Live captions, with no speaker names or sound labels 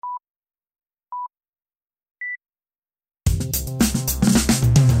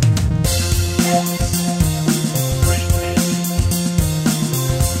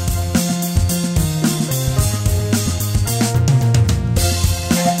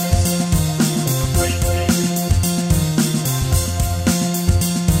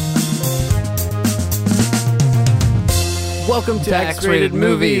Welcome to X-Rated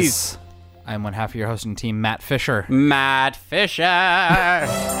Movies. I'm one half of your hosting team, Matt Fisher. Matt Fisher.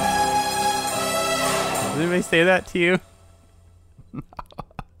 Did anybody say that to you?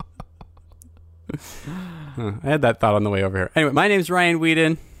 I had that thought on the way over here. Anyway, my name's Ryan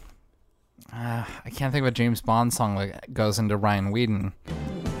Whedon. I can't think of a James Bond song that goes into Ryan Whedon.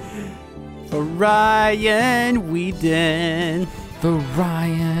 For Ryan Whedon. The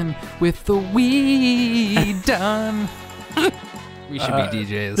Ryan with the weed done. We should be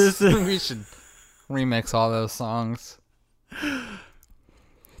DJs. We should remix all those songs.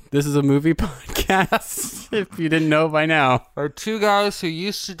 This is a movie podcast, if you didn't know by now. Are two guys who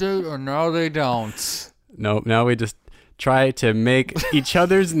used to date or now they don't? Nope, now we just try to make each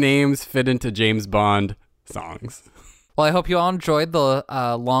other's names fit into James Bond songs. Well, I hope you all enjoyed the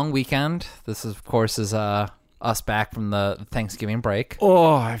long weekend. This, of course, is us back from the Thanksgiving break.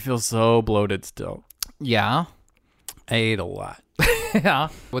 Oh, I feel so bloated still. Yeah. I ate a lot. Yeah.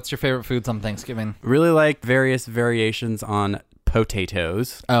 What's your favorite foods on Thanksgiving? Really like various variations on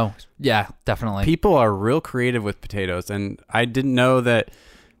potatoes. Oh, yeah, definitely. People are real creative with potatoes, and I didn't know that,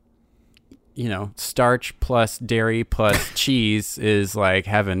 you know, starch plus dairy plus cheese is like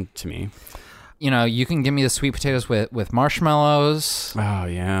heaven to me. You know, you can give me the sweet potatoes with marshmallows. Oh,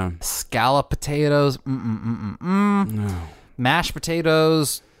 yeah. Scallop potatoes. No. Mashed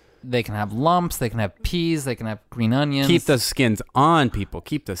potatoes. They can have lumps. They can have peas. They can have green onions. Keep the skins on, people.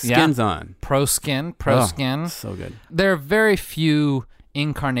 Keep the skins on. Pro skin. So good. There are very few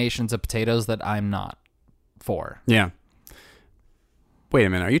incarnations of potatoes that I'm not for. Yeah. Wait a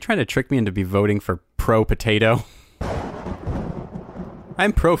minute. Are you trying to trick me into be voting for pro potato?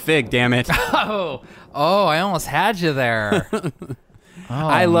 I'm pro fig, damn it. Oh, I almost had you there.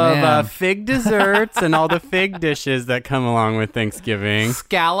 I love man. fig desserts and all the fig dishes that come along with Thanksgiving.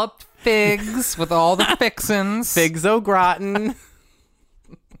 Scalloped figs with all the fixins. Figs au gratin.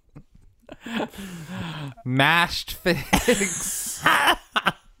 Mashed figs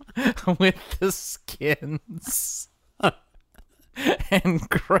with the skins and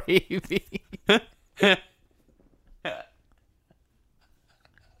gravy.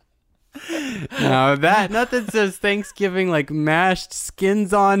 Now nothing says Thanksgiving like mashed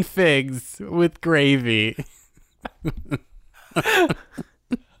skins on figs with gravy.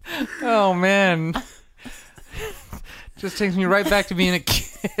 Oh man. Just takes me right back to being a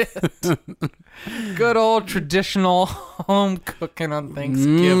kid. Good old traditional home cooking on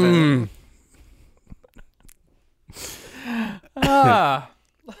Thanksgiving. We're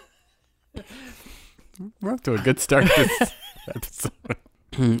off to a good start this episode.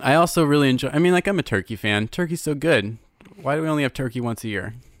 I also really enjoy, I'm a turkey fan. Turkey's so good. Why do we only have turkey once a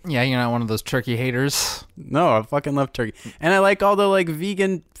year? Yeah, you're not one of those turkey haters. No, I fucking love turkey. And I like all the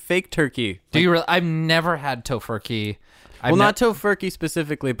vegan fake turkey. Do you really? I've never had tofurkey. Not tofurkey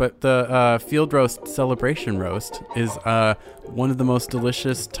specifically, but the field roast celebration roast is one of the most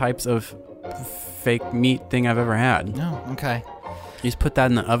delicious types of fake meat thing I've ever had. Oh, okay. You just put that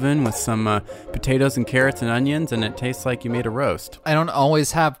in the oven with some potatoes and carrots and onions, and it tastes like you made a roast. I don't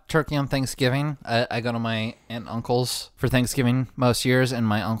always have turkey on Thanksgiving. I go to my aunt and uncle's for Thanksgiving most years, and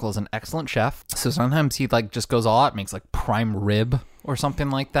my uncle is an excellent chef. So sometimes he just goes all out, makes prime rib or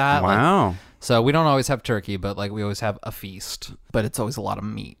something like that. Wow. So we don't always have turkey, but we always have a feast. But it's always a lot of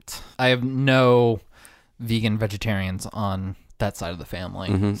meat. I have no vegan vegetarians on that side of the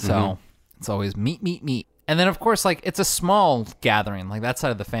family. So it's always meat. And then, of course, it's a small gathering. That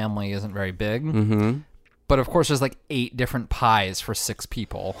side of the family isn't very big. Mm-hmm. But, of course, there's 8 different pies for 6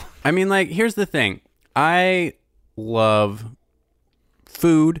 people. Here's the thing. I love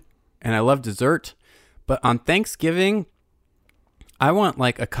food and I love dessert. But on Thanksgiving, I want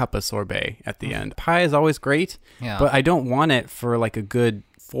a cup of sorbet at the end. Pie is always great, but I don't want it for a good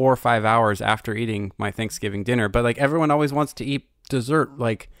 4 or 5 hours after eating my Thanksgiving dinner. But everyone always wants to eat dessert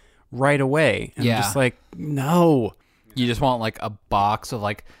right away. And I'm just no. You just want a box of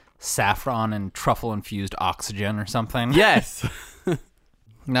saffron and truffle infused oxygen or something. Yes.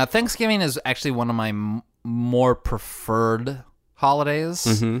 Now, Thanksgiving is actually one of my more preferred holidays.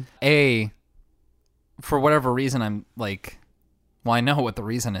 Mm-hmm. For whatever reason, I'm I know what the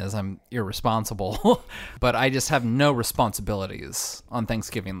reason is. I'm irresponsible, but I just have no responsibilities on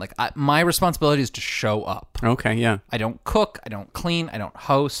Thanksgiving. My responsibility is to show up. Okay, yeah. I don't cook. I don't clean. I don't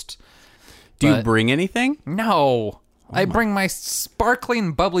host. Do you bring anything? No. I bring my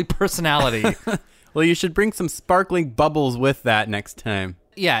sparkling, bubbly personality. Well, you should bring some sparkling bubbles with that next time.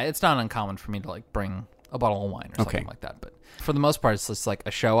 Yeah, it's not uncommon for me to bring a bottle of wine or something like that. But for the most part, it's just I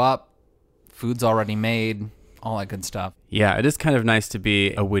show up, food's already made, all that good stuff. Yeah, it is kind of nice to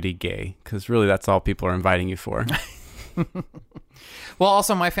be a witty gay, because really that's all people are inviting you for. Well,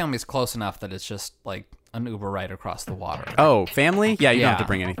 also my family's close enough that it's just like an Uber ride across the water. Oh, family? Yeah, you don't have Yeah. to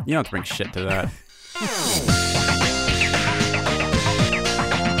bring any. You don't have to bring shit to that.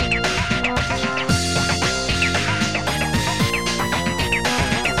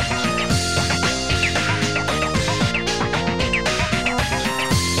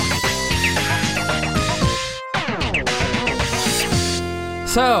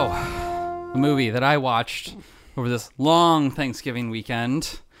 So, the movie that I watched over this long Thanksgiving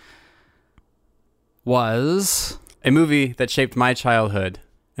weekend was... A movie that shaped my childhood,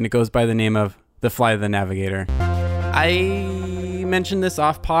 and it goes by the name of The Flight of the Navigator. I mentioned this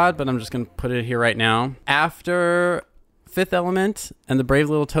off pod, but I'm just going to put it here right now. After Fifth Element and The Brave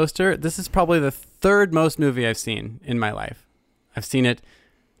Little Toaster, this is probably the third most movie I've seen in my life. I've seen it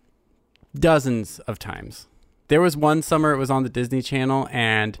dozens of times. There was one summer it was on the Disney Channel,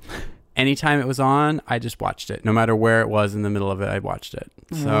 and anytime it was on, I just watched it. No matter where it was in the middle of it, I watched it.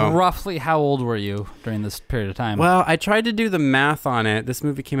 So, Roughly how old were you during this period of time? well, I tried to do the math on it. This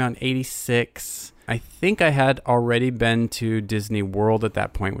movie came out in 86. I think I had already been to Disney World at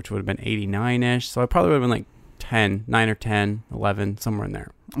that point, which would have been 89-ish. So I probably would have been like 9 or 10, 11, somewhere in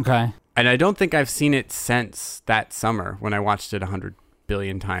there. Okay. And I don't think I've seen it since that summer when I watched it 100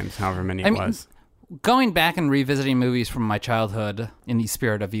 billion times, however many it was. Going back and revisiting movies from my childhood in the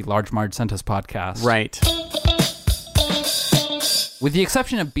spirit of the Large Marge Sent Us podcast. Right. With the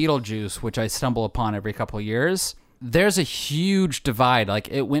exception of Beetlejuice, which I stumble upon every couple of years, there's a huge divide. Like,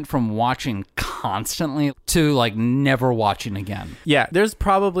 it went from watching constantly to, like, never watching again. Yeah, there's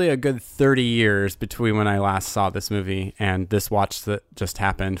probably a good 30 years between when I last saw this movie and this watch that just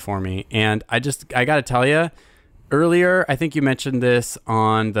happened for me. And I got to tell you, earlier, I think you mentioned this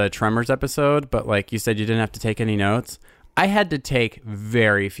on the Tremors episode, but like you said, you didn't have to take any notes. I had to take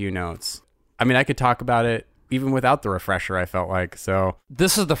very few notes. I mean, I could talk about it even without the refresher, I felt like. So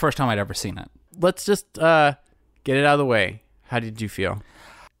This is the first time I'd ever seen it. let's just get it out of the way. How did you feel?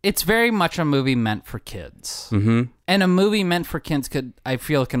 It's very much a movie meant for kids. Mm-hmm. And a movie meant for kids I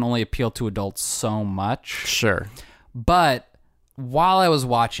feel can only appeal to adults so much. Sure. But while I was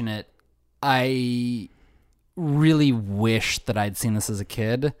watching it, I really wish that I'd seen this as a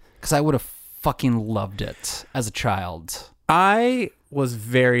kid, because I would have fucking loved it as a child. I was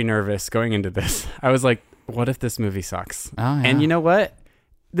very nervous going into this. I was like, what if this movie sucks? Oh, yeah. And you know what?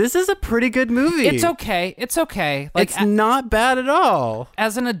 This is a pretty good movie. It's okay. It's okay. Like, It's not bad at all.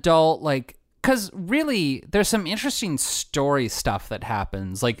 as an adult, like, because really, there's some interesting story stuff that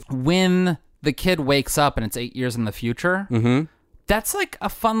happens. Like, when the kid wakes up and it's 8 years in the future, that's like a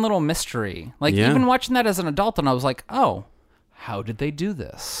fun little mystery. Like, Yeah. even watching that as an adult, and I was like, oh, how did they do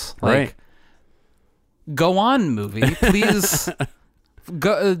this? Like, Right. go on, movie. Please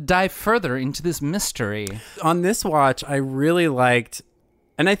go dive further into this mystery. On this watch, I really liked,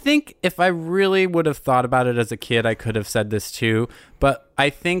 and I think if I really would have thought about it as a kid, I could have said this too, but I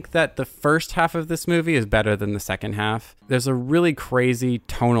think that the first half of this movie is better than the second half. There's a really crazy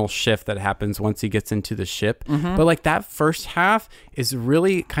tonal shift that happens once he gets into the ship, but like that first half is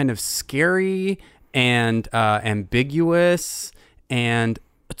really kind of scary and ambiguous, and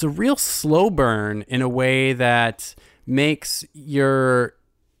it's a real slow burn in a way that makes your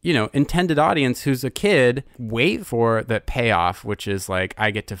intended audience who's a kid wait for the payoff, which is like,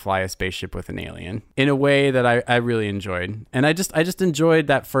 I get to fly a spaceship with an alien, in a way that I really enjoyed. And I just enjoyed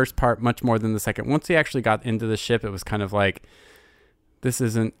that first part much more than the second. Once he actually got into the ship, it was kind of like, this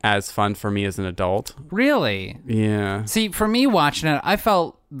isn't as fun for me as an adult. Really? Yeah. See, for me watching it, I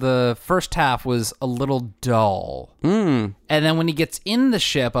felt the first half was a little dull. And then when he gets in the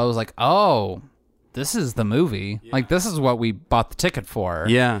ship, I was like, oh, this is the movie. Yeah. Like, this is what we bought the ticket for.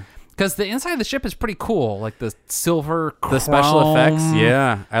 Yeah. Because the inside of the ship is pretty cool. Like, the silver chrome, The special effects.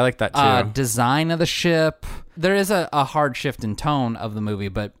 Yeah. I like that too. Design of the ship. There is a hard shift in tone of the movie,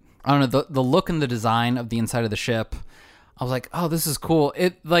 but I don't know, the look and the design of the inside of the ship, I was like, oh, this is cool.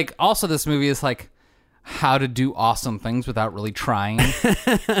 It, like, also this movie is like how to do awesome things without really trying.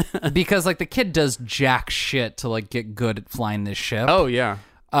 Because, like, the kid does jack shit to, like, get good at flying this ship. Oh, yeah.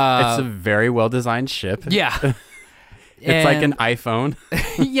 It's a very well-designed ship. Yeah. It's like an iPhone.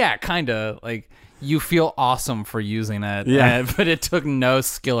 Yeah, kind of. Like, you feel awesome for using it. Yeah. But it took no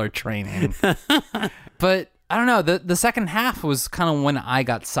skill or training. But I don't know. The second half was kind of when I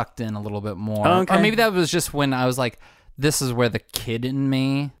got sucked in a little bit more. Okay. Or maybe that was just when I was like, this is where the kid in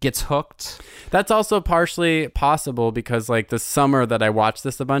me gets hooked. That's also partially possible because, like, the summer that I watched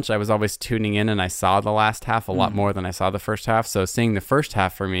this a bunch, I was always tuning in and I saw the last half a lot more than I saw the first half. So seeing the first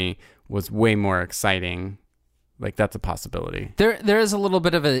half for me was way more exciting Like, that's a possibility. There is a little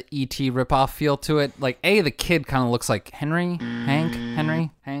bit of a E.T. ripoff feel to it. Like, the kid kind of looks like Hank.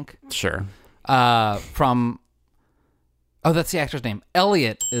 Sure. From... Oh, that's the actor's name.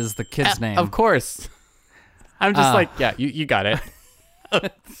 Elliot is the kid's name. Of course. I'm just like, yeah, you got it.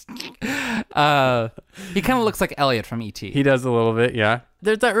 He kind of looks like Elliot from E.T. He does a little bit, yeah.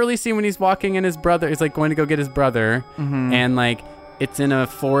 There's that early scene when he's walking and his brother is like going to go get his brother, and like it's in a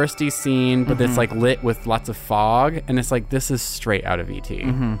foresty scene, but it's like lit with lots of fog, and it's like, this is straight out of E.T.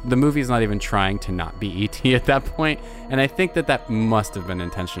 The movie's not even trying to not be E.T. at that point, and I think that must have been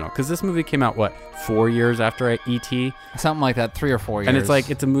intentional, because this movie came out, 4 years after E.T.? Something like that, 3 or 4 years. And it's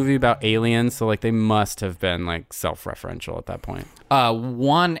like, it's a movie about aliens, so like they must have been like self-referential at that point.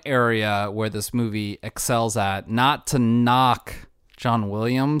 One area where this movie excels at, not to knock John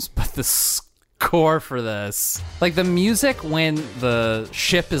Williams, but the score for this, like the music when the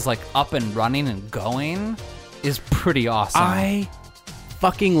ship is like up and running and going, is pretty awesome. I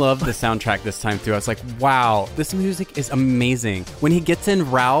fucking loved the soundtrack this time through. I was like, wow, this music is amazing. When he gets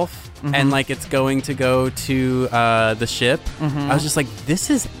in Ralph and like it's going to go to the ship, I was just like, this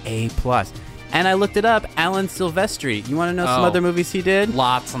is A+. And I looked it up. Alan Silvestri. You want to know some other movies he did?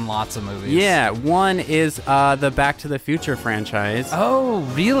 Lots and lots of movies. Yeah. One is the Back to the Future franchise. Oh,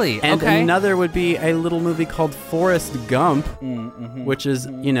 really? And okay. another would be a little movie called Forrest Gump, which is,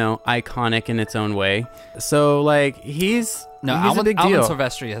 iconic in its own way. So, like, he's a big deal. Alan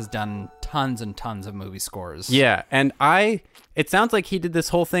Silvestri has done tons and tons of movie scores. Yeah. And it sounds like he did this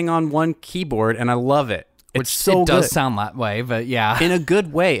whole thing on one keyboard, and I love it. Which so does sound that way, but yeah. In a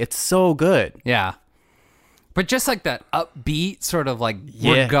good way. It's so good. Yeah. But just like that upbeat sort of like,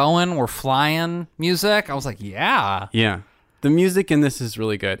 we're going, we're flying music, I was like, yeah. Yeah. The music in this is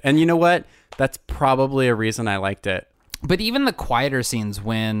really good. And you know what? That's probably a reason I liked it. But even the quieter scenes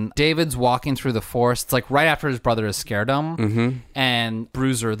when David's walking through the forest, it's like right after his brother has scared him, and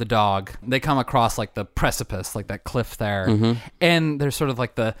Bruiser, the dog, they come across like the precipice, like that cliff there. And there's sort of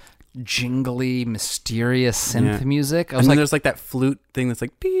like the jingly, mysterious synth music. And then there's like that flute thing that's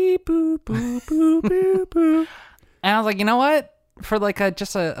like beep boop boop boop boop boop. And I was like, you know what? For like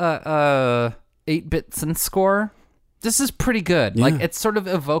just a 8-bit synth score, this is pretty good. Yeah. Like, it's sort of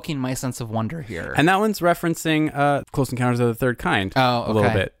evoking my sense of wonder here. And that one's referencing Close Encounters of the Third Kind a little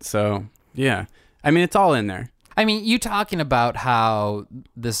bit. So yeah, I mean, it's all in there. I mean, you talking about how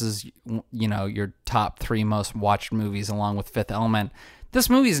this is, your top 3 most watched movies along with Fifth Element. This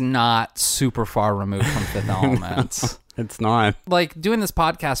movie's not super far removed from Fifth Element. No, it's not. Like, doing this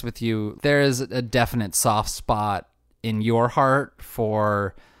podcast with you, there is a definite soft spot in your heart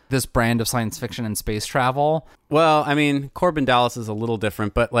for this brand of science fiction and space travel. Well, I mean, Corbin Dallas is a little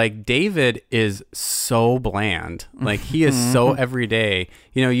different, but like David is so bland. Like, he is so everyday.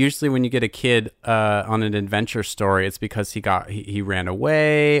 Usually when you get a kid on an adventure story, it's because he ran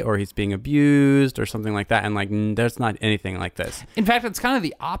away or he's being abused or something like that. And like, there's not anything like this. In fact, it's kind of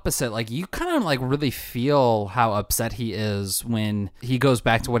the opposite. Like, you kind of like really feel how upset he is when he goes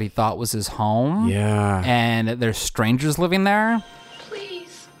back to what he thought was his home. Yeah. And there's strangers living there.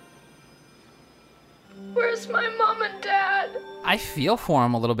 Where's my mom and dad? I feel for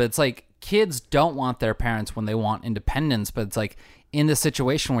him a little bit. It's like kids don't want their parents when they want independence, but it's like in this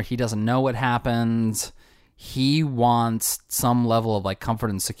situation where he doesn't know what happens, he wants some level of like comfort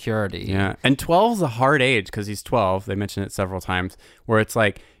and security. Yeah. And 12 is a hard age because he's 12. They mention it several times where it's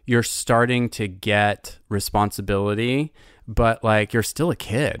like you're starting to get responsibility, but like you're still a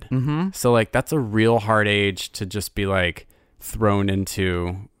kid. So like that's a real hard age to just be like thrown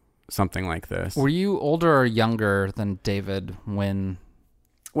into something like this. Were you older or younger than David when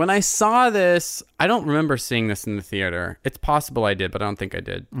I saw this? I don't remember seeing this in the theater. It's possible I did, but I don't think I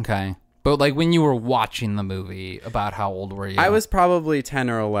did. Okay. But like when you were watching the movie, about how old were you? I was probably 10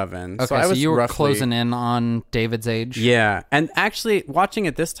 or 11. Okay, so, I was you were roughly closing in on David's age? Yeah. And actually, watching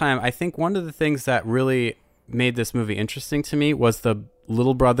it this time, I think one of the things that really made this movie interesting to me was the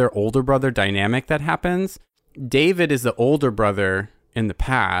little brother, older brother dynamic that happens. David is the older brother in the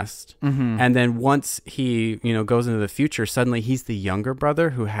past, and then once he goes into the future, suddenly he's the younger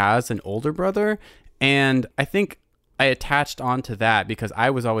brother who has an older brother. And I think I attached onto that because I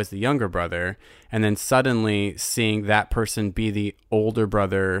was always the younger brother, and then suddenly seeing that person be the older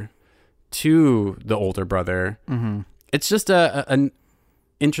brother to the older brother, it's just an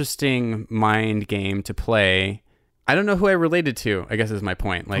interesting mind game to play. I don't know who I related to, I guess is my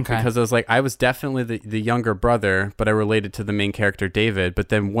point. Like, because I was like, I was definitely the younger brother, but I related to the main character, David. But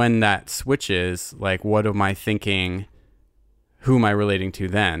then when that switches, like, what am I thinking who am I relating to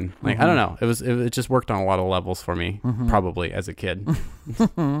then? Like, I don't know. It just worked on a lot of levels for me, probably as a kid.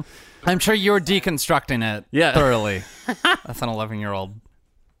 I'm sure you were deconstructing it Yeah. thoroughly. That's an 11-year-old.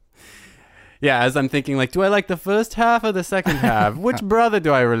 Yeah, as I'm thinking, like, do I like the first half or the second half? Which brother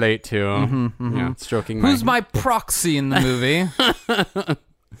do I relate to? Yeah, stroking Who's my proxy in the movie?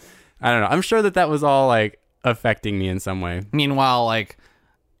 I don't know. I'm sure that was all, like, affecting me in some way. Meanwhile, like,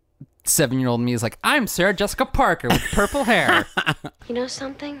 7-year-old me is like, I'm Sarah Jessica Parker with purple hair. You know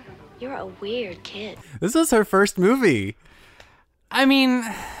something? You're a weird kid. This was her first movie. I mean,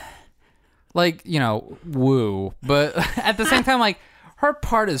 like, you know, woo. But at the same time, like, her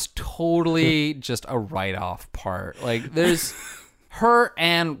part is totally just a write-off part. Like, there's her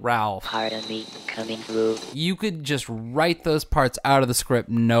and Ralph. Part of me coming through. You could just write those parts out of the script,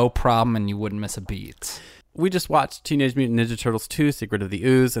 no problem, and you wouldn't miss a beat. We just watched Teenage Mutant Ninja Turtles 2, Secret of the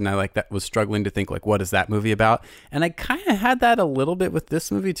Ooze, and I was struggling to think, like, what is that movie about? And I kind of had that a little bit with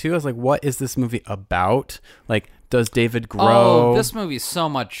this movie, too. I was like, what is this movie about? Like, does David grow? Oh, this movie's so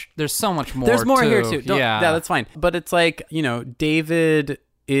much, there's so much more. There's more here, too. Yeah, that's fine. But it's like, you know, David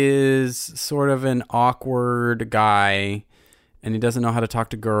is sort of an awkward guy, and he doesn't know how to talk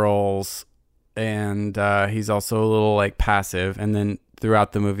to girls, and he's also a little, like, passive. And then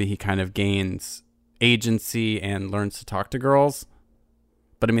throughout the movie, he kind of gains agency and learns to talk to girls.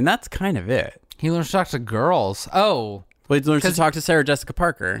 But I mean, that's kind of it. He learns to talk to girls. Oh, well, he learns to talk to Sarah Jessica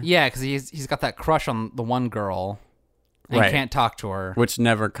Parker. Yeah, because he's got that crush on the one girl and Right. can't talk to her. Which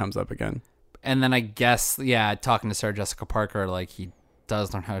never comes up again. And then I guess, yeah, talking to Sarah Jessica Parker, like, he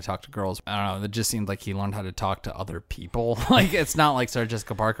does learn how to talk to girls. I don't know. It just seemed like he learned how to talk to other people. Like, it's not like Sarah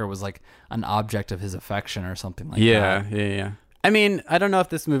Jessica Parker was like an object of his affection or something like that. Yeah. I mean, I don't know if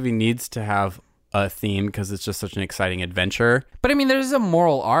this movie needs to have a theme because it's just such an exciting adventure. But I mean, there's a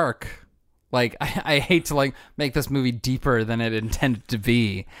moral arc. Like, I hate to, like, make this movie deeper than it intended to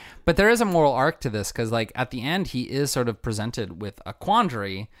be, but there is a moral arc to this because, like, at the end, he is sort of presented with a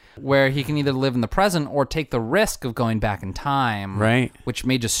quandary where he can either live in the present or take the risk of going back in time, Right. which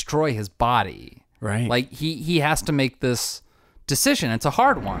may destroy his body. Right. Like, he has to make this decision. It's a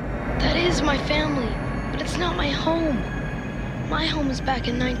hard one. That is my family, but it's not my home. My home is back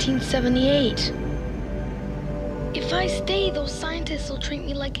in 1978. If I stay, those scientists will treat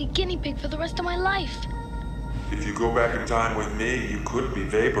me like a guinea pig for the rest of my life. If you go back in time with me, you could be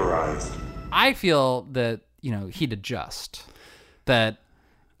vaporized. I feel that, you know, he'd adjust. That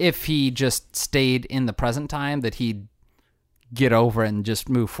if he just stayed in the present time, that he'd get over it and just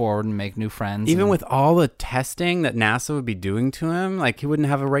move forward and make new friends. Even with all the testing that NASA would be doing to him, like, he wouldn't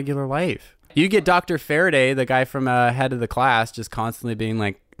have a regular life. You get Dr. Faraday, the guy from head of the class, just constantly being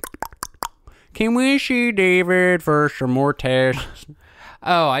like, can we see David for some more tests?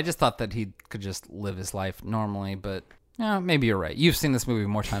 Oh, I just thought that he could just live his life normally, but yeah, maybe you're right. You've seen this movie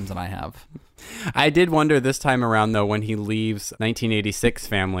more times than I have. I did wonder this time around, though, when he leaves 1986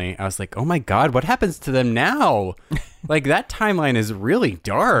 family, I was like, oh my God, what happens to them now? Like, that timeline is really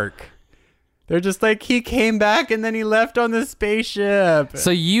dark. They're just like, he came back and then he left on the spaceship. So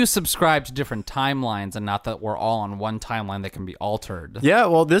you subscribe to different timelines and not that we're all on one timeline that can be altered. Yeah,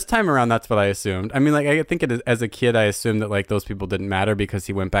 well, this time around, that's what I assumed. I mean, like, I think as a kid, I assumed that, like, those people didn't matter because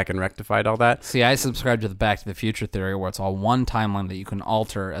he went back and rectified all that. See, I subscribe to the Back to the Future theory where it's all one timeline that you can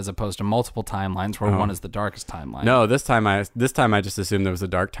alter as opposed to multiple timelines where one is the darkest timeline. No, this time I just assumed there was a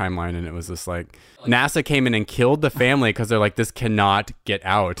dark timeline, and it was just like NASA came in and killed the family because they're like, this cannot get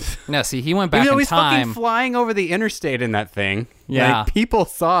out. No, see, he went back Even though in he's time. fucking flying over the interstate in that thing. Yeah. Like, people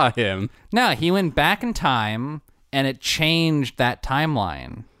saw him. No, he went back in time and it changed that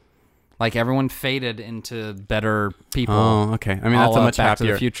timeline. Like, everyone faded into better people. Oh, okay. I mean, that's a all much Back to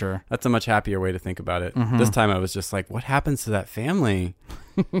happier the Future. That's a much happier way to think about it. This time I was just like, what happens to that family?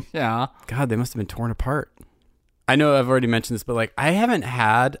 Yeah. God, they must have been torn apart. I know I've already mentioned this, but, like, I haven't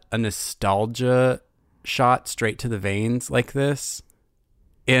had a nostalgia shot straight to the veins like this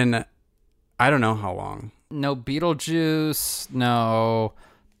in I don't know how long. No Beetlejuice, no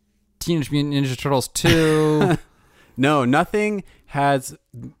Teenage Mutant Ninja Turtles 2. No, nothing has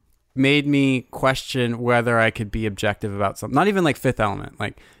made me question whether I could be objective about something. Not even like Fifth Element.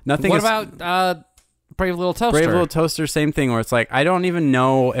 Like, nothing. What is, about Brave Little Toaster? Brave Little Toaster? Same thing. Where it's like I don't even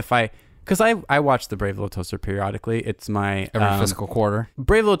know if because I watch the Brave Little Toaster periodically. It's my Every fiscal quarter.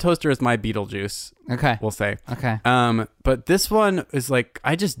 Brave Little Toaster is my Beetlejuice. Okay. We'll say. Okay. But this one is like,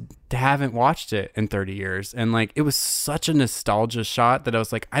 I just haven't watched it in 30 years. And like, it was such a nostalgia shot that I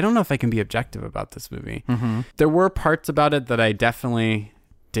was like, I don't know if I can be objective about this movie. Mm-hmm. There were parts about it that I definitely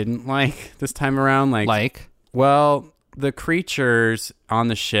didn't like this time around. Like, well, the creatures on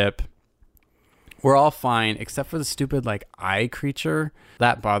the ship We're all fine, except for the stupid, like, eye creature.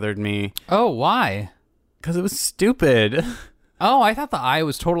 That bothered me. Oh, why? Because it was stupid. Oh, I thought the eye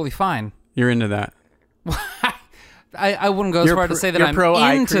was totally fine. You're into that. I wouldn't go as far to say that you're I'm pro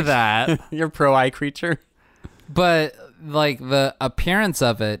eye into creature. that. You're pro eye creature? But, like, the appearance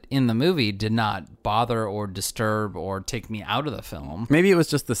of it in the movie did not bother or disturb or take me out of the film. Maybe it was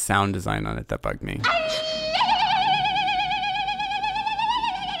just the sound design on it that bugged me.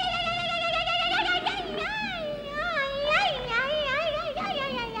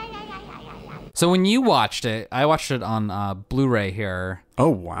 So when you watched it, I watched it on Blu-ray here. Oh,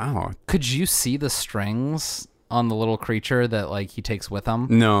 wow. Could you see the strings on the little creature that, like, he takes with him?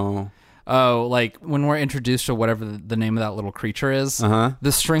 No. Oh, like, when we're introduced to whatever the name of that little creature is,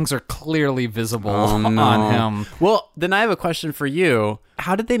 the strings are clearly visible on him. Well, then I have a question for you.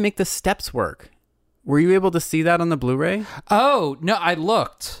 How did they make the steps work? Were you able to see that on the Blu-ray? Oh, no, I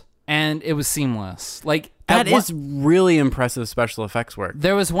looked, and it was seamless. Like, That is really impressive special effects work.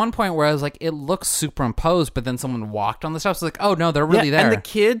 there was one point where I was like, it looks superimposed, but then someone walked on the steps. I was like, oh, no, they're really there. And the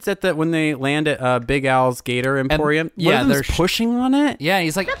kids when they land at Big Al's Gator Emporium, they're pushing on it. Yeah,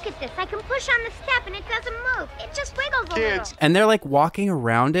 he's like, Look at this. I can push on the step and it doesn't move. It just wiggles a little. And they're like walking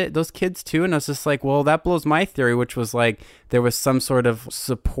around it, those kids too. And I was just like, well, that blows my theory, which was like there was some sort of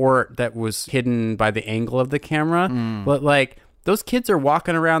support that was hidden by the angle of the camera. But like those kids are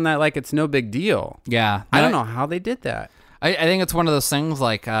walking around that like it's no big deal. yeah. I don't know how they did that. I think it's one of those things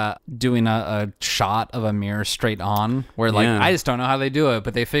like doing a shot of a mirror straight on where like, Yeah. I just don't know how they do it,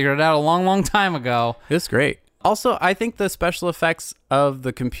 but they figured it out a long, long time ago. It was great. Also, I think the special effects of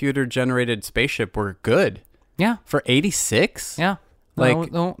the computer-generated spaceship were good. Yeah. For 86? Yeah.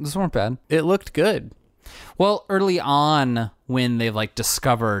 Like- no, these weren't bad. It looked good. Well, early on when they like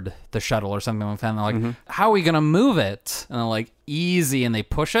discovered the shuttle or something like that, and they're like, how are we going to move it? And they're like, easy, and they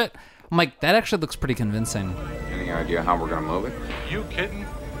push it. I'm like, that actually looks pretty convincing. Any idea how we're gonna move it? You kidding?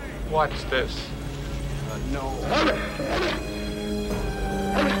 Watch this.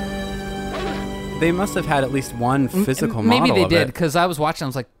 They must have had at least one physical model Maybe they of did, it. because I was watching, I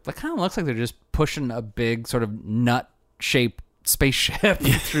was like, that kind of looks like they're just pushing a big sort of nut-shaped spaceship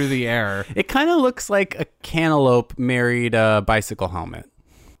through the air. It kind of looks like a cantaloupe married a bicycle helmet.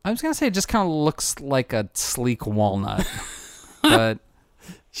 I was going to say it just kind of looks like a sleek walnut. But,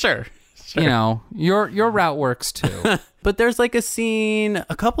 Sure. you know, your route works too. But there's like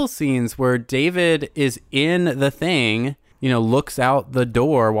a couple scenes where David is in the thing, looks out the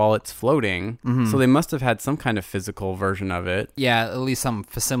door while it's floating. So they must have had some kind of physical version of it. Yeah, at least some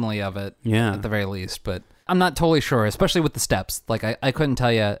facsimile of it. Yeah. At the very least. But I'm not totally sure, especially with the steps. Like, I couldn't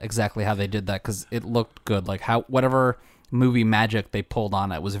tell you exactly how they did that because it looked good. Like, whatever movie magic they pulled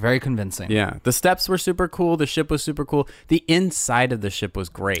on it was very convincing. Yeah. The steps were super cool. The ship was super cool. The inside of the ship was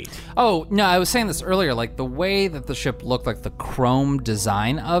great. Oh, no, I was saying this earlier. Like, the way that the ship looked, like the chrome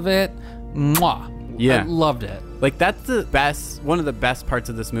design of it, mwah. Yeah. I loved it. Like, that's one of the best parts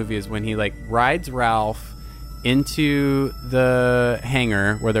of this movie is when he, like, rides Ralph into the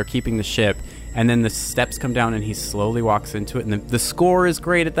hangar where they're keeping the ship, and then the steps come down and he slowly walks into it, and the score is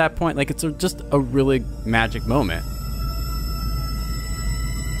great at that point. Like, it's just a really magic moment.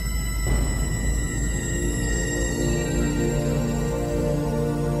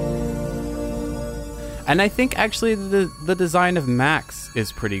 And I think, actually, the design of Max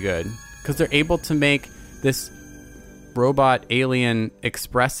is pretty good, because they're able to make this robot alien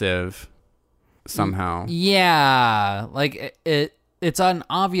expressive somehow. Yeah, like it's an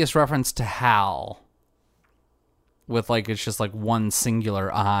obvious reference to Hal. With like it's just like one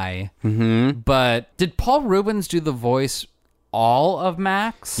singular eye. Mm-hmm. But did Paul Rubens do the voice all of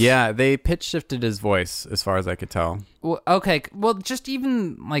Max? Yeah, they pitch shifted his voice as far as I could tell. Well, okay, well, just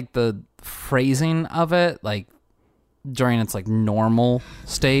even like the phrasing of it, like during its like normal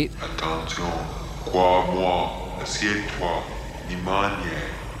state. Attention, crois-moi, assieds-toi, ni manière,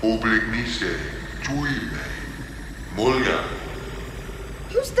 oblige-moi, tuile, Mulga.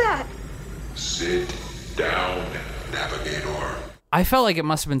 Who's that? Sit down, navigator. I felt like it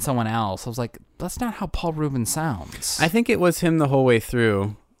must have been someone else. I was like, that's not how Paul Rubens sounds. I think it was him the whole way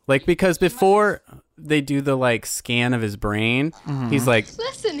through. Like, because before they do the like scan of his brain, he's like,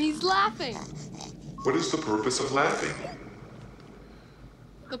 Listen, he's laughing. What is the purpose of laughing?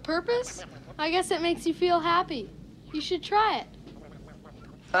 The purpose? I guess it makes you feel happy. You should try it.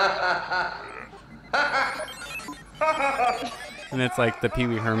 and it's like the Pee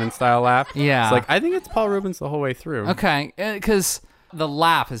Wee Herman style laugh. Yeah. It's like, I think it's Paul Rubens the whole way through. Okay, because the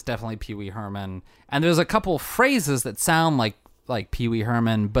laugh is definitely Pee Wee Herman, and there's a couple phrases that sound like Pee Wee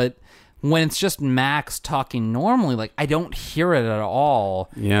Herman, but when it's just Max talking normally, like, I don't hear it at all.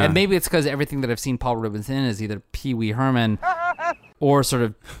 Yeah. And maybe it's because everything that I've seen Paul Rubens in is either Pee Wee Herman or sort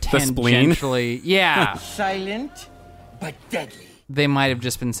of spleen. tangentially. Yeah. Silent, but deadly. They might have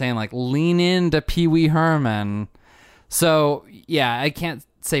just been saying, like, lean into Pee Wee Herman. So, yeah, I can't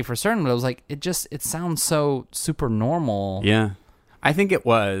say for certain, but I was like, it sounds so super normal. Yeah. I think it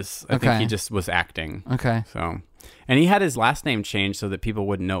was. I think Okay. he just was acting. Okay. So, and he had his last name changed so that people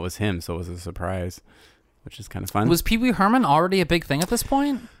wouldn't know it was him, so it was a surprise, which is kind of fun. Was Pee Wee Herman already a big thing at this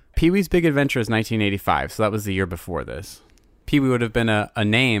point? Pee-wee's Big Adventure is 1985, so that was the year before this. Pee-wee would have been a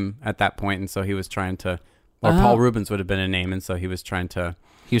name at that point, and so he was trying to, or Paul Rubens would have been a name, and so he was trying to...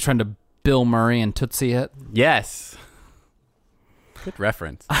 He was trying to Bill Murray and Tootsie it. Yes. Good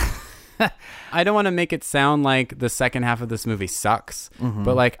reference. I don't want to make it sound like the second half of this movie sucks,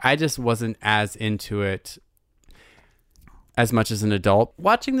 but like I just wasn't as into it as much as an adult.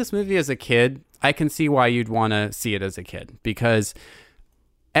 Watching this movie as a kid, I can see why you'd want to see it as a kid, because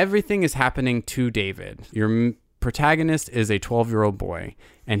everything is happening to David. Your protagonist is a 12-year-old boy,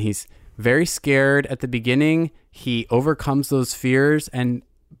 and he's very scared at the beginning. He overcomes those fears, and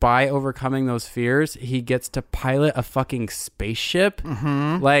by overcoming those fears, he gets to pilot a fucking spaceship.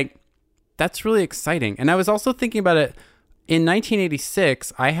 Like, that's really exciting. And I was also thinking about it. In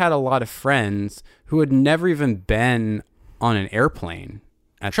 1986, I had a lot of friends who had never even been on an airplane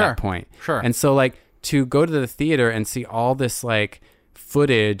at that point. Sure. And so, like, to go to the theater and see all this, like,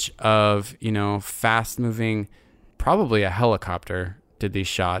 footage of, you know, fast-moving, probably a helicopter did these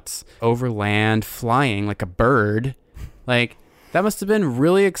shots, over land, flying like a bird. Like, that must have been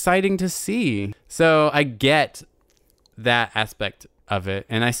really exciting to see. So I get that aspect of it,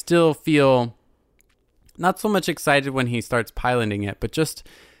 and I still feel not so much excited when he starts piloting it, but just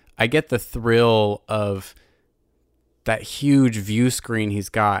I get the thrill of that huge view screen he's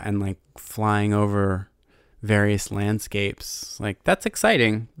got and like flying over various landscapes. Like, that's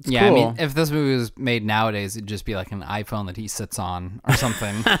exciting. It's Yeah, cool. I mean, if this movie was made nowadays, it'd just be like an iPhone that he sits on or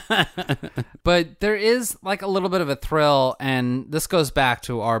something. But there is like a little bit of a thrill, and this goes back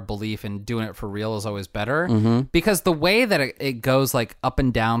to our belief in doing it for real is always better. Because the way that it goes like up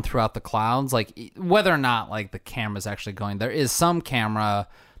and down throughout the clouds, like whether or not like the camera's actually going, there is some camera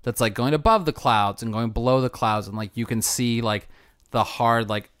that's like going above the clouds and going below the clouds, and like you can see like the hard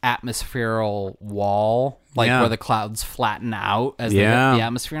like atmospherical wall, like Yeah. where the clouds flatten out as they Yeah. hit the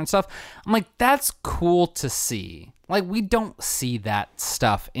atmosphere and stuff. I'm like, that's cool to see. Like, we don't see that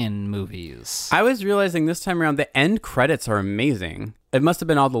stuff in movies. I was realizing this time around the end credits are amazing. It must have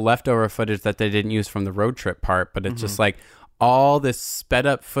been all the leftover footage that they didn't use from the road trip part, but it's just like all this sped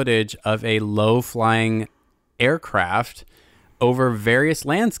up footage of a low flying aircraft over various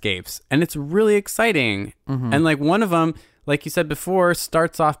landscapes, and it's really exciting. And like one of them, like you said before,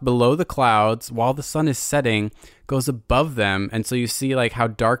 starts off below the clouds while the sun is setting, goes above them, and so you see like how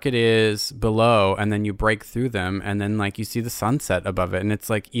dark it is below, and then you break through them, and then like you see the sunset above it, and it's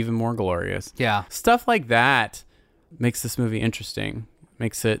like even more glorious. Yeah. Stuff like that makes this movie interesting,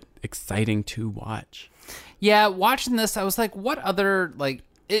 makes it exciting to watch. Yeah, watching this, I was like, what other, like,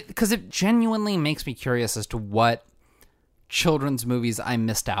 because it genuinely makes me curious as to what children's movies I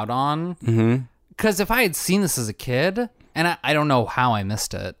missed out on. Because if I had seen this as a kid, and I don't know how I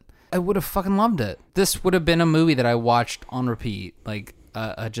missed it, I would have fucking loved it. This would have been a movie that I watched on repeat, like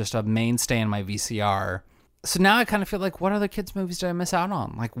just a mainstay in my VCR. So now I kind of feel like, what other kids' movies did I miss out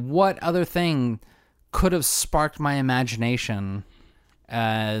on? Like, what other thing could have sparked my imagination?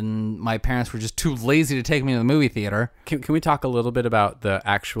 And my parents were just too lazy to take me to the movie theater. Can we talk a little bit about the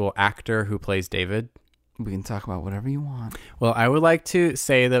actual actor who plays David? We can talk about whatever you want. Well, I would like to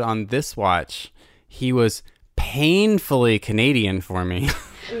say that on this watch, he was painfully Canadian for me.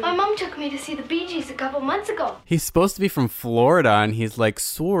 My mom took me to see the Bee Gees a couple months ago. He's supposed to be from Florida, and he's like,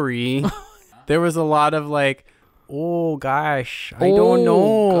 sorry. There was a lot of like, oh gosh, I don't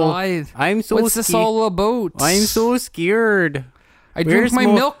know. God. I'm so What's this all about? I'm so scared. I Where's drink my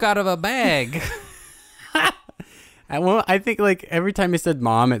Mo- milk out of a bag. I think like every time he said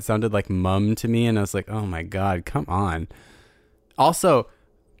mom, it sounded like mum to me, and I was like, oh my God, come on. Also,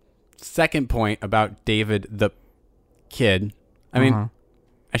 second point about David the kid. I mean,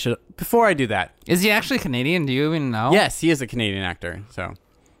 I should, before I do that. Is he actually Canadian? Do you even know? Yes, he is a Canadian actor, so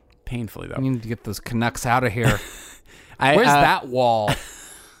painfully though. We need to get those Canucks out of here. I, Where's that wall?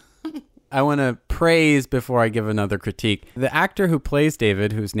 I want to praise before I give another critique. The actor who plays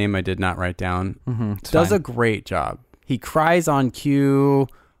David, whose name I did not write down, does fine. a great job. He cries on cue.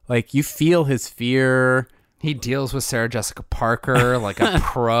 Like, you feel his fear. He deals with Sarah Jessica Parker like a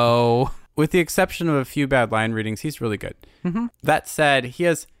pro. With the exception of a few bad line readings, he's really good. That said, he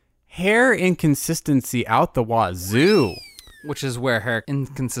has hair inconsistency out the wazoo. Which is where hair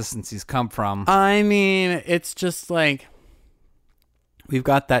inconsistencies come from. I mean, it's just like we've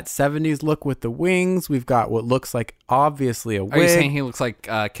got that 70s look with the wings. We've got what looks like obviously a wig. Are you saying he looks like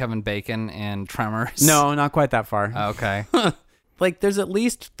Kevin Bacon in Tremors? No, not quite that far. Okay. Like there's at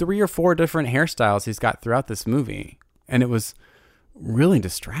least 3 or 4 different hairstyles he's got throughout this movie. And it was really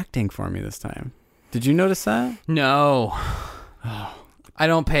distracting for me this time. Did you notice that? No. I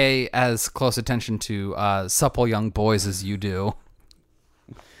don't pay as close attention to supple young boys as you do.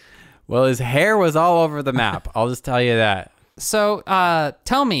 Well, his hair was all over the map. I'll just tell you that. So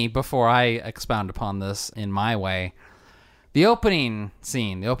tell me, before I expound upon this in my way, the opening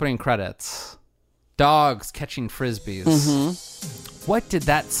scene, the opening credits, dogs catching frisbees. Mm-hmm. What did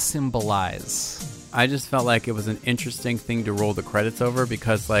that symbolize? I just felt like it was an interesting thing to roll the credits over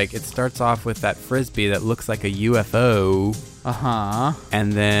because, like, it starts off with that frisbee that looks like a UFO. Uh-huh.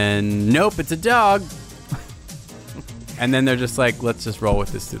 And then, nope, it's a dog. And then they're just like, let's just roll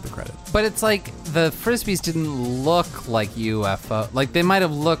with this through the credits. But it's like the frisbees didn't look like UFO. Like, they might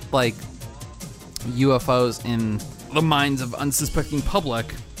have looked like UFOs in the minds of unsuspecting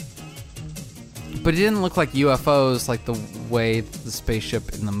public. But it didn't look like UFOs like the way the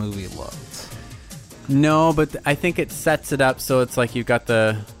spaceship in the movie looked. No, but I think it sets it up so it's like you've got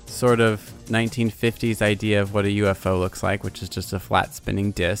the sort of 1950s idea of what a UFO looks like, which is just a flat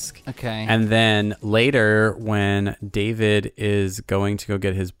spinning disc. Okay. And then later, when David is going to go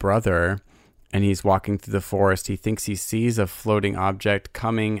get his brother and he's walking through the forest, he thinks he sees a floating object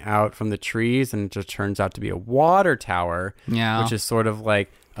coming out from the trees, and it just turns out to be a water tower, which is sort of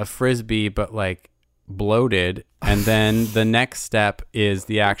like a frisbee, but like bloated. And then the next step is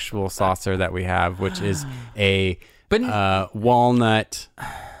the actual saucer that we have, which is a walnut,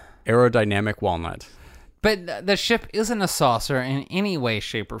 aerodynamic walnut. But the ship isn't a saucer in any way,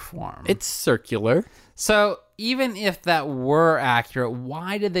 shape, or form. It's circular. So even if that were accurate,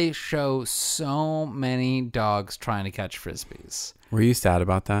 why did they show so many dogs trying to catch frisbees? Were you sad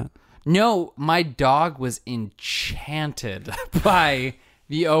about that? No, my dog was enchanted by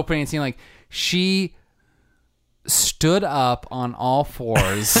the opening scene. Like, she stood up on all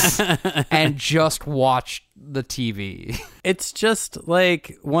fours and just watched the TV. It's just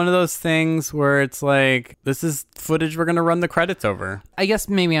like one of those things where it's like, this is footage we're going to run the credits over. I guess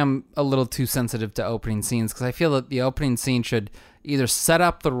maybe I'm a little too sensitive to opening scenes because I feel that the opening scene should either set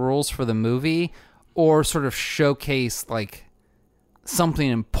up the rules for the movie or sort of showcase like something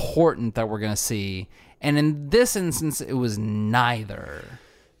important that we're going to see. And in this instance, it was neither.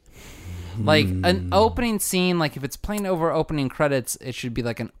 Like an opening scene, like if it's playing over opening credits, it should be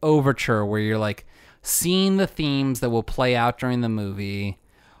like an overture where you're like seeing the themes that will play out during the movie,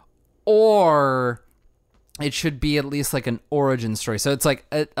 or it should be at least like an origin story. So it's like,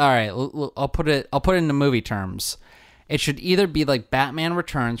 all right, I'll put it into movie terms. It should either be like Batman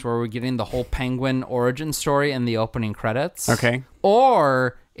Returns, where we're getting the whole Penguin origin story in the opening credits. Okay.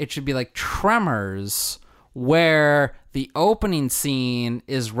 Or it should be like Tremors, where the opening scene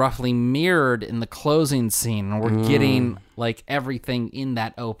is roughly mirrored in the closing scene, and we're getting like everything in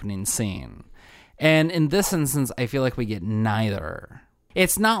that opening scene. And in this instance, I feel like we get neither.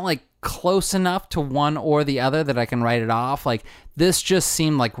 It's not like close enough to one or the other that I can write it off. Like, this just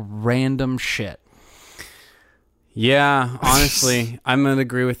seemed like random shit. Yeah, honestly, I'm going to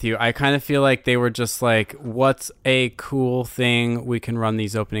agree with you. I kind of feel like they were just like, what's a cool thing we can run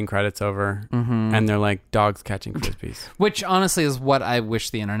these opening credits over? Mm-hmm. And they're like, dogs catching frisbees. Which honestly is what I wish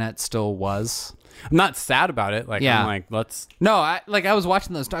the internet still was. I'm not sad about it. Like, yeah. I'm like, let's... No, I was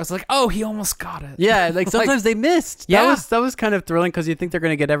watching those dogs, like, oh, he almost got it. Yeah, like sometimes they missed. Yeah. That was kind of thrilling because you think they're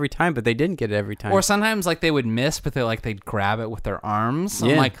going to get it every time, but they didn't get it every time. Or sometimes like they would miss, but they'd grab it with their arms.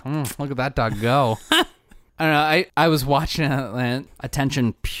 Yeah. I'm like, look at that dog go. I don't know. I was watching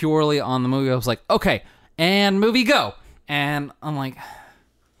attention purely on the movie. I was like, okay, and movie go. And I'm like,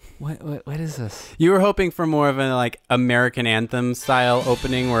 what is this? You were hoping for more of a like American anthem style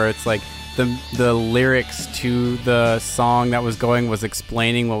opening where it's like the lyrics to the song that was going was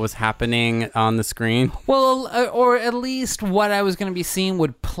explaining what was happening on the screen. Well, or at least what I was going to be seeing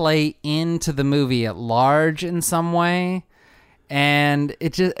would play into the movie at large in some way. And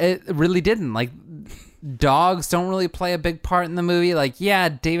it really didn't. Like, dogs don't really play a big part in the movie. Like, yeah,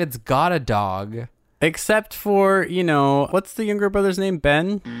 David's got a dog. Except for, what's the younger brother's name?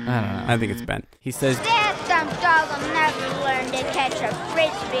 Ben? I don't know. I think it's Ben. He says, That dumb dog will never learn to catch a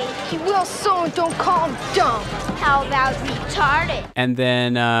frisbee. He will soon, don't call him dumb. How about retarded? and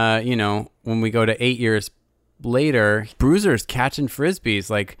then, when we go to 8 years later, Bruiser's catching frisbees.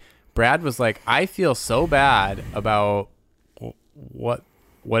 Like, Brad was like, I feel so bad about what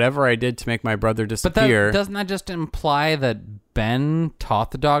whatever I did to make my brother But disappear. doesn't that just imply that Ben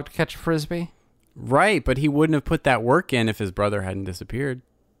taught the dog to catch a frisbee? Right, but he wouldn't have put that work in if his brother hadn't disappeared.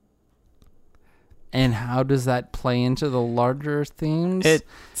 And how does that play into the larger themes? It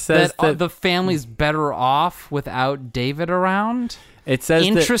says that the family's better off without David around? it says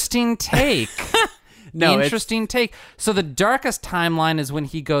Interesting take. No, Interesting take. So the darkest timeline is when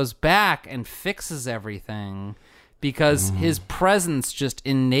he goes back and fixes everything because his presence just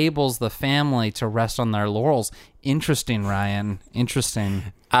enables the family to rest on their laurels. Interesting, Ryan.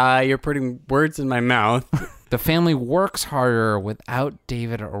 Interesting. You're putting words in my mouth. The family works harder without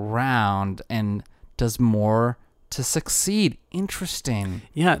David around and does more to succeed. Interesting.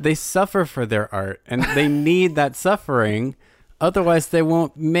 Yeah, they suffer for their art, and they need that suffering. Otherwise, they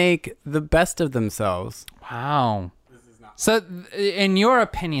won't make the best of themselves. Wow. So, in your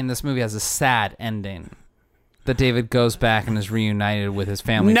opinion, this movie has a sad ending. That David goes back and is reunited with his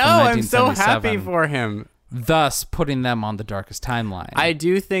family. No, from I'm so 1977, happy for him. thus putting them on the darkest timeline. I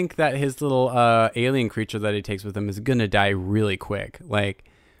do think that his little alien creature that he takes with him is gonna die really quick. Like,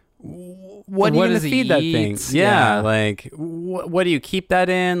 what are you gonna does he feed that eat? thing? Yeah, Yeah. like what do you keep that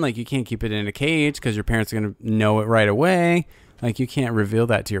in? Like, you can't keep it in a cage because your parents are gonna know it right away. Like, you can't reveal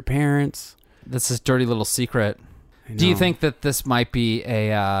that to your parents. That's his dirty little secret. I Do you know. think that this might be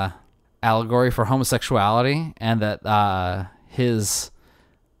a allegory for homosexuality, and that his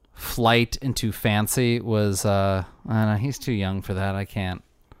flight into fancy was I don't know, he's too young for that. I can't.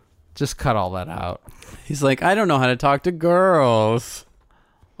 Just cut all that out. He's like, I don't know how to talk to girls.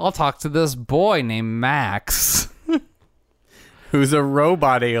 I'll talk to this boy named Max. Who's a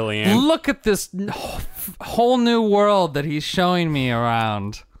robot alien. Look at this whole new world that he's showing me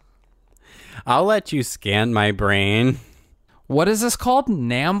around. I'll let you scan my brain. What is this called?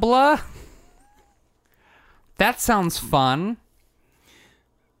 Nambla? That sounds fun.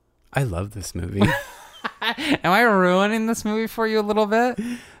 I love this movie. Am I ruining this movie for you a little bit?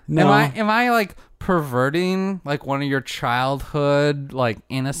 No. Am I like perverting like one of your childhood like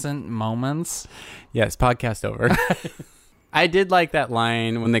innocent moments? Yes, podcast over. I did like that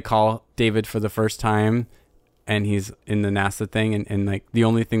line when they call David for the first time and he's in the NASA thing and like the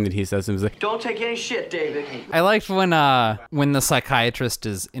only thing that he says is like, Don't take any shit, David. I liked when the psychiatrist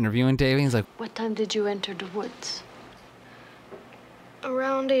is interviewing David, he's like, What time did you enter the woods?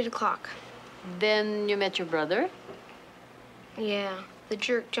 Around 8 o'clock. Then you met your brother? Yeah, the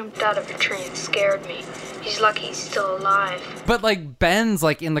jerk jumped out of a tree and scared me. He's lucky he's still alive. but like Ben's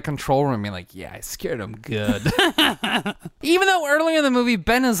like in the control room being like, yeah, I scared him good. Even though earlier in the movie,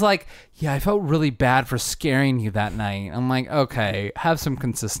 Ben is like, yeah, I felt really bad for scaring you that night. I'm like, okay, have some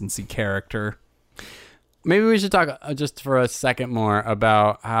consistency, character. maybe we should talk just for a second more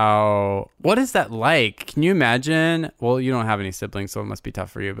about what is that like? Can you imagine? Well, you don't have any siblings, so it must be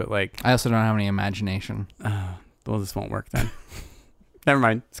tough for you, but like, I also don't have any imagination. well, this won't work then. Never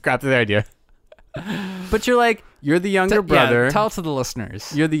mind. Scrap the idea. But you're the younger brother. Yeah, tell it to the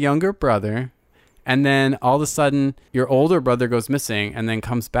listeners. You're the younger brother, and then all of a sudden your older brother goes missing and then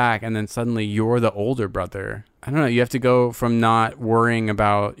comes back, and then suddenly you're the older brother. I don't know. You have to go from not worrying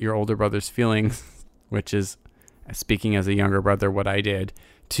about your older brother's feelings, which is, speaking as a younger brother, what I did,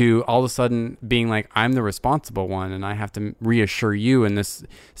 to all of a sudden being like, I'm the responsible one, and I have to reassure you in this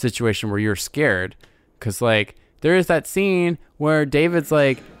situation where you're scared. Because, like, there is that scene where David's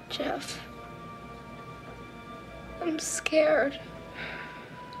like, Jeff, I'm scared.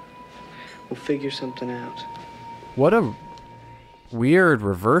 We'll figure something out. what a weird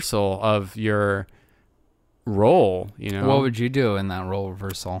reversal of your role, you know? What would you do in that role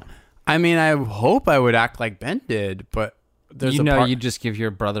reversal? I mean, I hope I would act like Ben did, but there's you just give your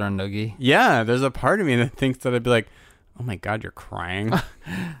brother a noogie. Yeah, there's a part of me that thinks that I'd be like, oh my God, you're crying.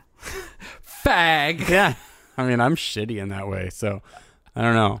 Fag. Yeah. I mean, I'm shitty in that way, so I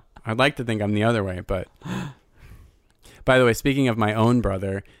don't know. I'd like to think I'm the other way, but... By the way, speaking of my own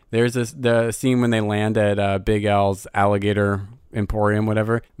brother, there's the scene when they land at Big L's alligator emporium,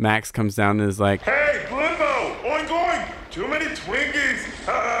 whatever. Max comes down and is like, Hey, Blimbo! Oink! Too many Twinkies!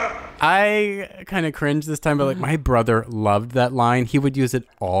 I kind of cringed this time, but like my brother loved that line. He would use it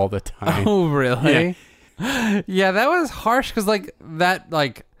all the time. Oh, really? Yeah, that was harsh because like that,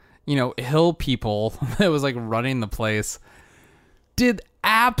 like, you know, hill people that was like running the place did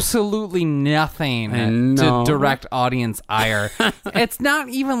absolutely nothing to direct audience ire. It's not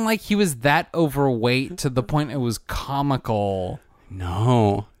even like he was that overweight to the point it was comical.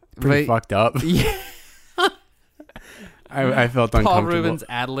 No. Pretty fucked up. Yeah. I felt uncomfortable. Paul Rubens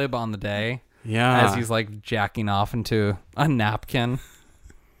ad-lib on the day. Yeah. As he's like jacking off into a napkin.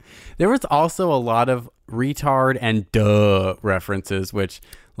 There was also a lot of retard and duh references, which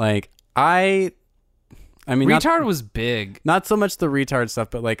like I mean, retard was big. Not so much the retard stuff,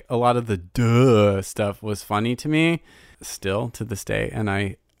 but like a lot of the duh stuff was funny to me still to this day. And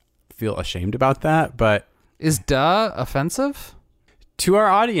I feel ashamed about that. But is duh offensive? To our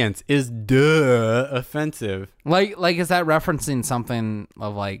audience, is duh offensive? Like is that referencing something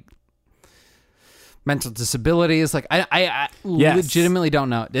of like mental disabilities? Like I yes. legitimately don't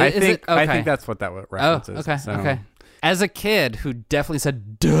know. I think that's what that references. Oh, okay, so. Okay. As a kid who definitely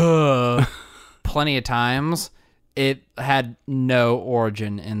said duh plenty of times, it had no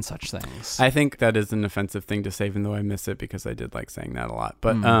origin in such things. I think that is an offensive thing to say, even though I miss it because I did like saying that a lot.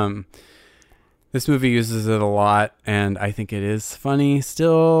 But this movie uses it a lot, and I think it is funny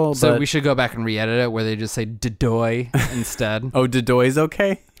still. So we should go back and re-edit it where they just say "dedoy" instead. Oh, dedoy's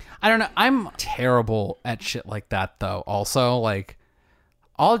okay? I don't know. I'm terrible at shit like that, though. Also, like,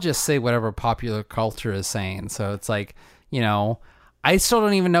 I'll just say whatever popular culture is saying. So it's like, you know, I still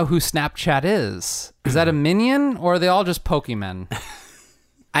don't even know who Snapchat is. Is that a minion, or are they all just Pokemon?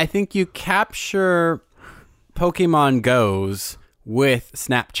 I think you capture Pokemon Go's with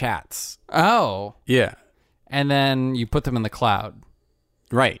Snapchats. Oh. Yeah. And then you put them in the cloud.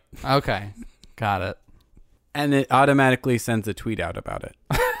 Right. Okay. Got it. And it automatically sends a tweet out about it.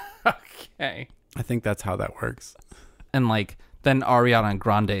 Okay. I think that's how that works. And like, then Ariana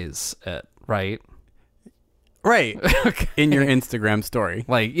Grande's it, right? Right. Okay. In your Instagram story.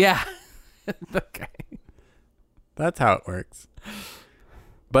 Like, yeah. Okay. That's how it works.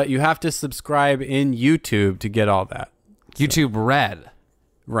 But you have to subscribe in YouTube to get all that. YouTube Red.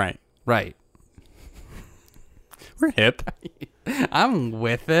 Right. Right. We're hip. I'm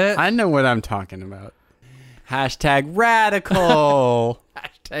with it. I know what I'm talking about. Hashtag radical.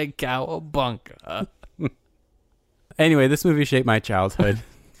 Hashtag cowabunga. Anyway, this movie shaped my childhood.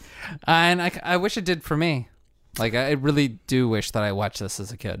 And I wish it did for me. Like, I really do wish that I watched this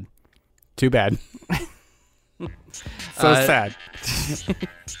as a kid. Too bad. So sad.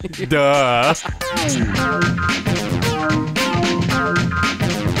 Duh.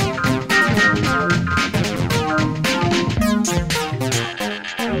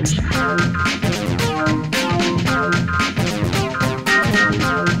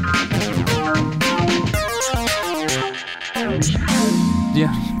 Do you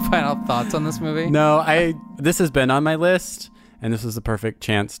have any final thoughts on this movie? No, this has been on my list, and this was the perfect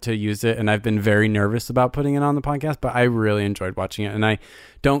chance to use it, and I've been very nervous about putting it on the podcast, but I really enjoyed watching it, and I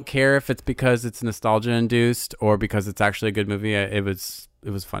don't care if it's because it's nostalgia-induced or because it's actually a good movie. It was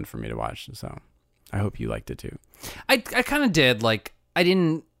fun for me to watch, so I hope you liked it too. I kind of did. Like, I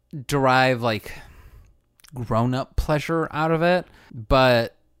didn't derive, like, grown-up pleasure out of it,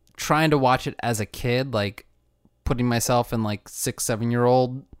 but trying to watch it as a kid, like, putting myself in, like,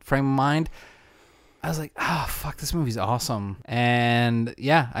 6-7-year-old frame of mind, I was like, oh, fuck, this movie's awesome. And,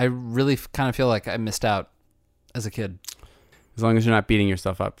 yeah, I really kind of feel like I missed out as a kid. As long as you're not beating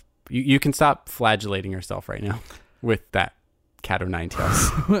yourself up. You can stop flagellating yourself right now with that Cat o' Nine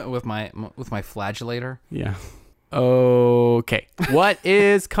Tails. with my flagellator? Yeah. Okay. What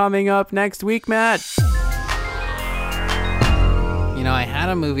is coming up next week, Matt? You know, I had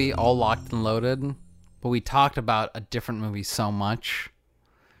a movie all locked and loaded, but we talked about a different movie so much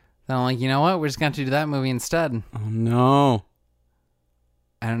that I'm like, you know what? We're just going to do that movie instead. Oh, no.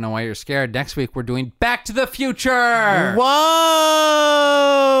 I don't know why you're scared. Next week, we're doing Back to the Future. Whoa!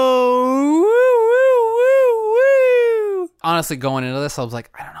 Woo, woo, woo, woo. Honestly, going into this, I was like,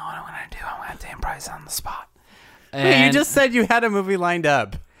 I don't know what I'm going to do. I'm going to have to improvise on the spot. Wait, you just said you had a movie lined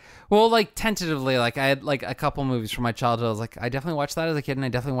up. Well, like, tentatively, like, I had, like, a couple movies from my childhood. I was like, I definitely watched that as a kid, and I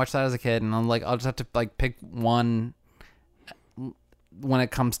definitely watched that as a kid. And I'm like, I'll just have to, like, pick one when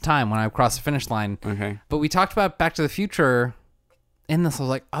it comes time, when I cross the finish line. Okay. But we talked about Back to the Future in this. I was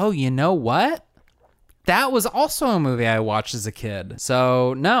like, oh, you know what? That was also a movie I watched as a kid.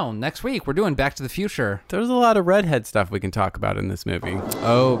 So, no, next week, we're doing Back to the Future. There's a lot of redhead stuff we can talk about in this movie.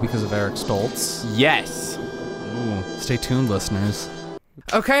 Oh, because of Eric Stoltz? Yes. Ooh, stay tuned, listeners.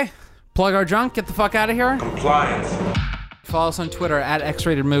 Okay, plug our junk, get the fuck out of here. Compliance. Follow us on Twitter at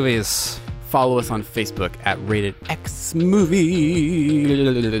X-Rated Movies. Follow us on Facebook at Rated X Movies.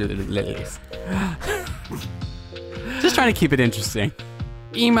 Just trying to keep it interesting.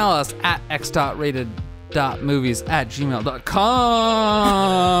 Email us at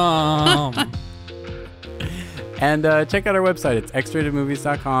x.rated.movies@gmail.com. And check out our website. It's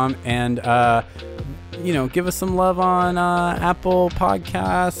xratedmovies.com. And, give us some love on Apple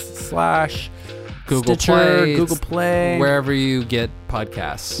Podcasts / Google Stitcher, Google Play. Wherever you get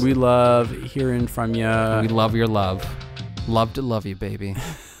podcasts. We love hearing from you. We love your love. Love to love you, baby.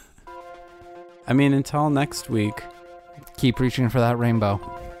 I mean, until next week, Keep reaching for that rainbow.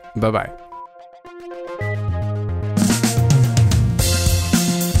 bye-bye.